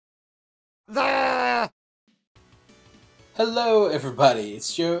Hello everybody,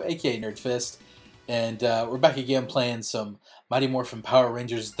 it's Joe, aka NerdFist, and we're back again playing some Mighty Morphin Power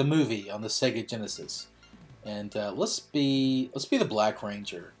Rangers the movie on the SEGA Genesis. And let's be the Black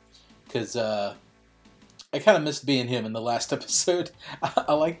Ranger, because I kind of missed being him in the last episode.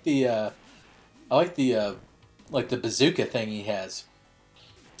 I like the like the bazooka thing he has.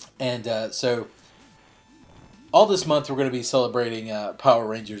 And so all this month we're going to be celebrating Power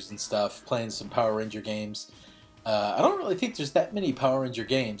Rangers and stuff, playing some Power Ranger games. I don't really think there's that many Power Ranger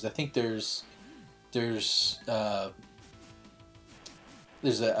games. I think there's a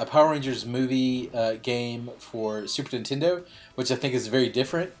Power Rangers movie game for Super Nintendo, which I think is very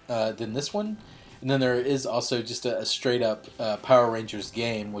different than this one. And then there is also just a straight up Power Rangers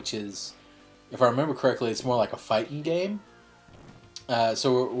game, which is, if I remember correctly, it's more like a fighting game.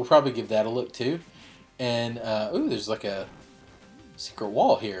 So we'll probably give that a look too. And ooh, there's like a secret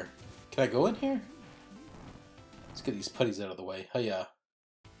wall here. Can I go in here? Let's get these putties out of the way. Hiya.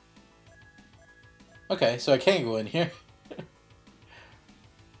 Okay, so I can go in here.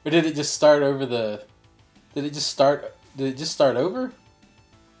 Or did it just start over the... Did it just start over?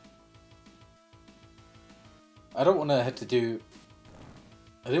 I don't want to have to do...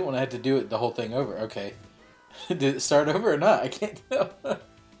 I didn't want to have to do it the whole thing over. Okay. Did it start over or not? I can't tell.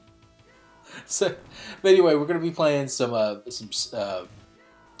 So, but anyway, we're going to be playing some I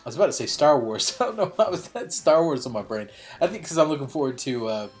was about to say Star Wars. I don't know why was that Star Wars on my brain. I think because I'm looking forward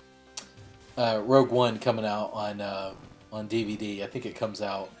to Rogue One coming out on DVD. I think it comes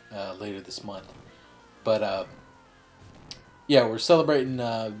out later this month. But yeah, we're celebrating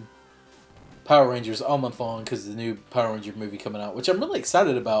Power Rangers all month long because of the new Power Ranger movie coming out, which I'm really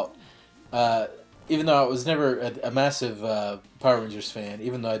excited about. Even though I was never a massive Power Rangers fan,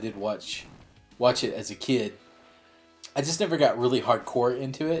 even though I did watch it as a kid, I just never got really hardcore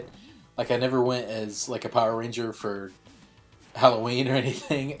into it. Like, I never went as like a Power Ranger for Halloween or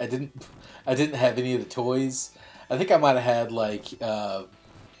anything. I didn't have any of the toys. I think I might have had like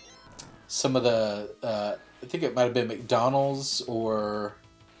some of the I think it might have been McDonald's or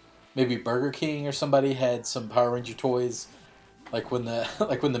maybe Burger King or somebody had some Power Ranger toys like when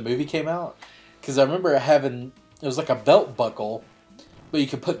the movie came out. Because I remember having, it was like a belt buckle, but you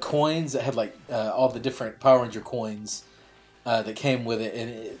could put coins that had like all the different Power Ranger coins that came with it, and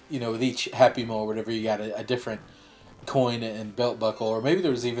it, you know, with each Happy Meal or whatever, you got a different coin and belt buckle, or maybe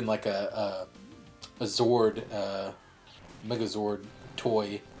there was even like a Zord, Megazord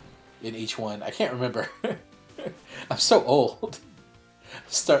toy in each one. I can't remember. I'm so old.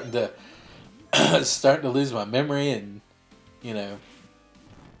 starting to lose my memory, and you know,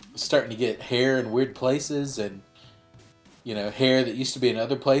 starting to get hair in weird places, and you know, hair that used to be in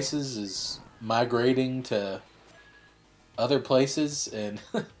other places is migrating to other places, and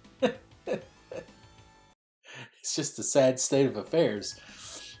it's just a sad state of affairs.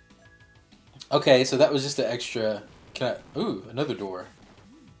 Okay, so that was just an extra. Can I? Ooh, another door.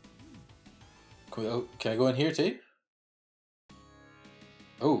 Can I go in here too?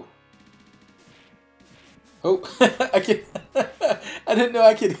 Oh. Oh, I can. I didn't know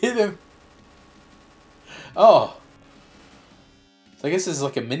I could hit him. Oh. So I guess this is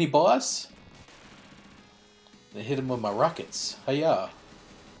like a mini boss. I hit him with my rockets. Hiya.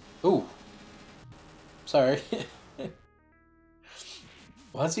 Ooh. Sorry.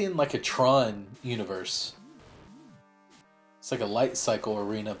 Why is he in like a Tron universe? It's like a light cycle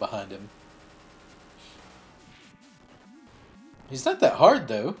arena behind him. He's not that hard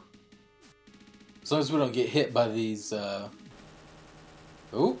though. As long as we don't get hit by these, ooh.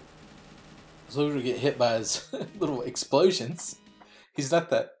 As long as we don't get hit by his little explosions. He's not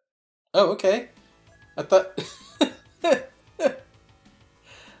that... Oh, okay. I thought...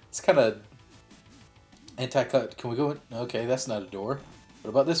 It's kind of... Anti-cut. Can we go in? Okay, that's not a door. What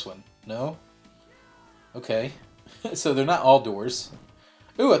about this one? No? Okay. So they're not all doors.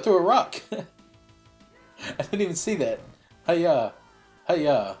 Ooh, I threw a rock. I didn't even see that. Hiya.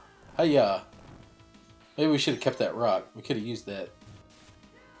 Hiya. Hiya. Maybe we should have kept that rock. We could have used that.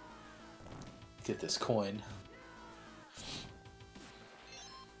 Get this coin.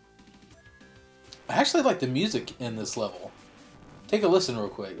 I actually like the music in this level. Take a listen real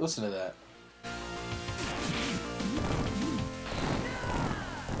quick. Listen to that.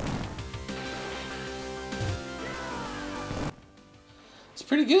 It's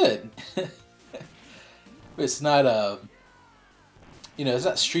pretty good. It's not you know, it's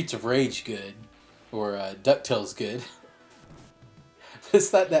not Streets of Rage good or DuckTales good.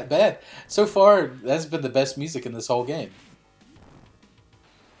 It's not that bad. So far, that's been the best music in this whole game.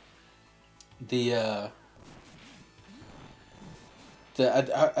 The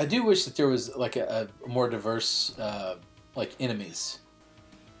I do wish that there was like a more diverse like enemies.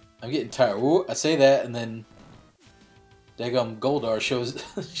 I'm getting tired. Ooh, I say that and then daggum Goldar shows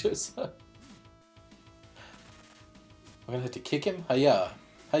shows up. I'm gonna have to kick him. Hiya,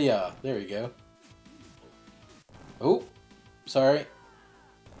 hiya. There we go. Oh, sorry.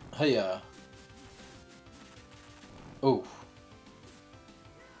 Hiya. Oh.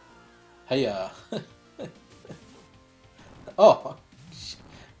 Hiya. Oh,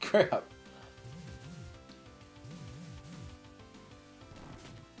 crap.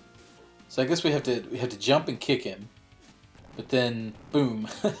 So I guess we have to jump and kick him, but then boom.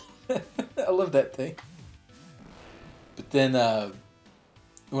 I love that thing. But then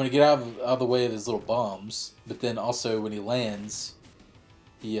we want to get out of the way of his little bombs. But then also when he lands,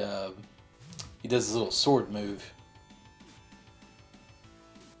 he does his little sword move.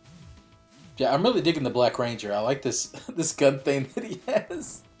 Yeah, I'm really digging the Black Ranger. I like this this gun thing that he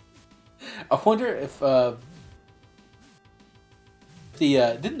has. I wonder if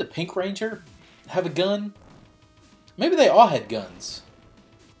didn't the Pink Ranger have a gun? Maybe they all had guns.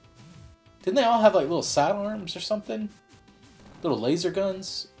 Didn't they all have like little sidearms or something? Little laser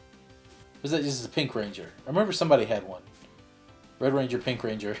guns? Or was that just the Pink Ranger? I remember somebody had one. Red Ranger, Pink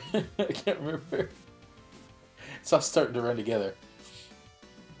Ranger. I can't remember. It's all starting to run together.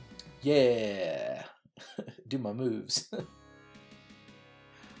 Yeah. Do my moves.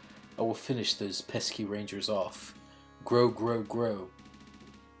 I will finish those pesky Rangers off. Grow, grow, grow.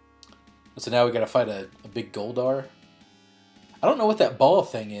 So now we gotta fight a big Goldar. I don't know what that ball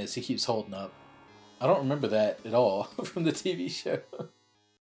thing is he keeps holding up. I don't remember that at all from the TV show.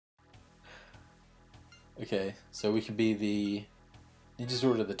 Okay, so we can be the Ninja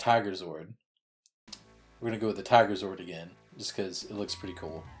Zord or the Tiger Zord. We're gonna go with the Tiger Zord again, just because it looks pretty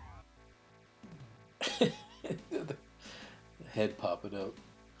cool. The head popping up.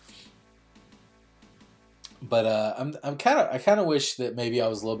 But I kind of wish that maybe I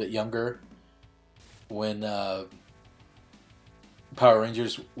was a little bit younger when Power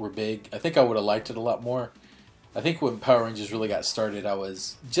Rangers were big. I think I would have liked it a lot more. I think when Power Rangers really got started, I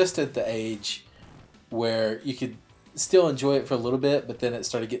was just at the age where you could still enjoy it for a little bit, but then it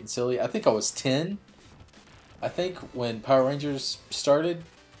started getting silly. I think I was 10. I think when Power Rangers started,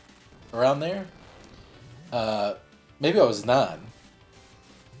 around there. Maybe I was 9.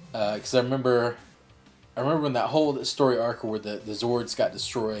 Because I remember when that whole story arc where the Zords got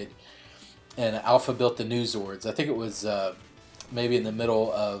destroyed and Alpha built the new Zords. I think it was maybe in the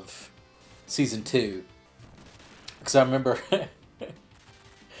middle of season 2. Because I remember, and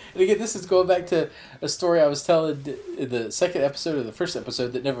again, this is going back to a story I was telling in the second episode or the first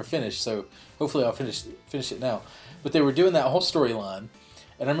episode that never finished. So hopefully I'll finish it now. But they were doing that whole storyline,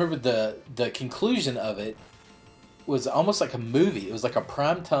 and I remember the conclusion of it was almost like a movie. It was like a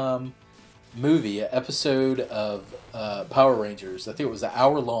primetime movie, an episode of Power Rangers. I think it was an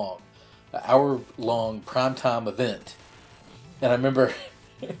hour long primetime event. And I remember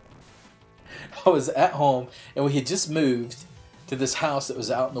I was at home and we had just moved to this house that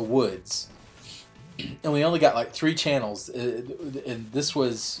was out in the woods. And we only got like 3 channels. And this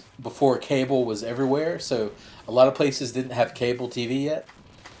was before cable was everywhere. So a lot of places didn't have cable TV yet.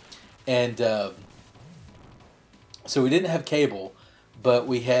 And so we didn't have cable, but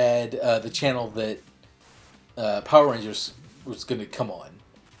we had the channel that Power Rangers was going to come on.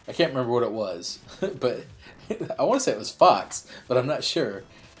 I can't remember what it was, but I want to say it was Fox, but I'm not sure.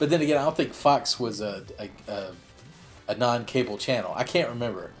 But then again, I don't think Fox was a non-cable channel. I can't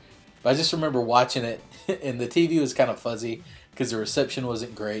remember. But I just remember watching it, and the TV was kind of fuzzy because the reception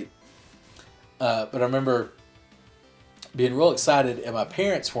wasn't great. But I remember being real excited, and my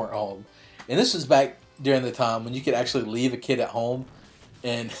parents weren't home. And this was back during the time when you could actually leave a kid at home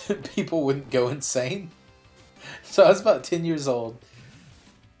and people wouldn't go insane. So I was about 10 years old,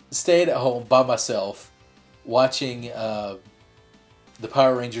 stayed at home by myself, watching the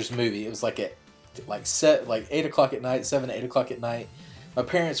Power Rangers movie. It was like at 8 o'clock at night, 7 to 8 o'clock at night. My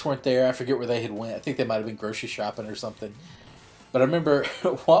parents weren't there. I forget where they had went. I think they might have been grocery shopping or something. But I remember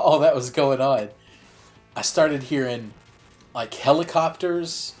while all that was going on, I started hearing like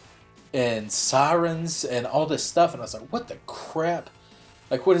helicopters and sirens and all this stuff, and I was like, "What the crap?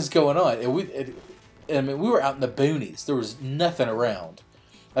 Like, what is going on?" And we were out in the boonies. There was nothing around.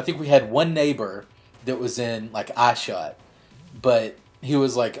 I think we had one neighbor that was in like eye shot, but he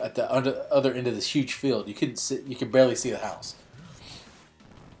was like at the other end of this huge field. You could barely see the house.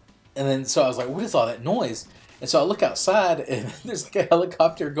 And then so I was like, "What is all that noise?" And so I look outside, and there's like a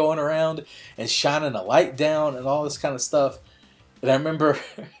helicopter going around and shining a light down and all this kind of stuff. And I remember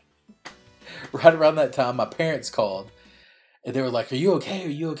right around that time, my parents called, And they were like, "Are you okay? Are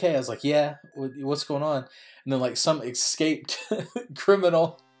you okay?" I was like, "Yeah. What's going on?" And then like some escaped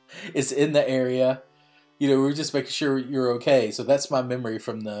criminal is in the area. You know, we're just making sure you're okay. So that's my memory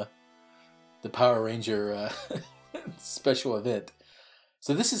from the Power Ranger special event.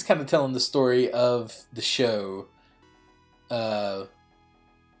 So this is kind of telling the story of the show.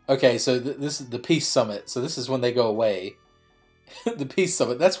 Okay, so this is the Peace Summit. So this is when they go away. The Peace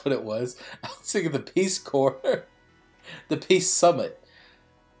Summit, that's what it was. I was thinking the Peace Corps. The Peace Summit.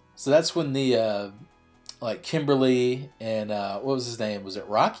 So that's when the, like, Kimberly and, what was his name? Was it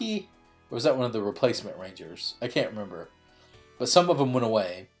Rocky? Or was that one of the replacement Rangers? I can't remember. But some of them went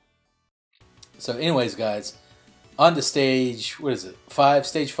away. So anyways, guys, on to stage, what is it? 5,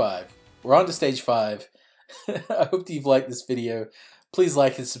 stage 5. We're on to stage 5. I hope you've liked this video. Please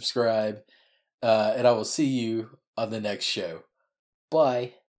like and subscribe. And I will see you on the next show.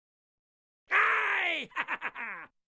 Bye.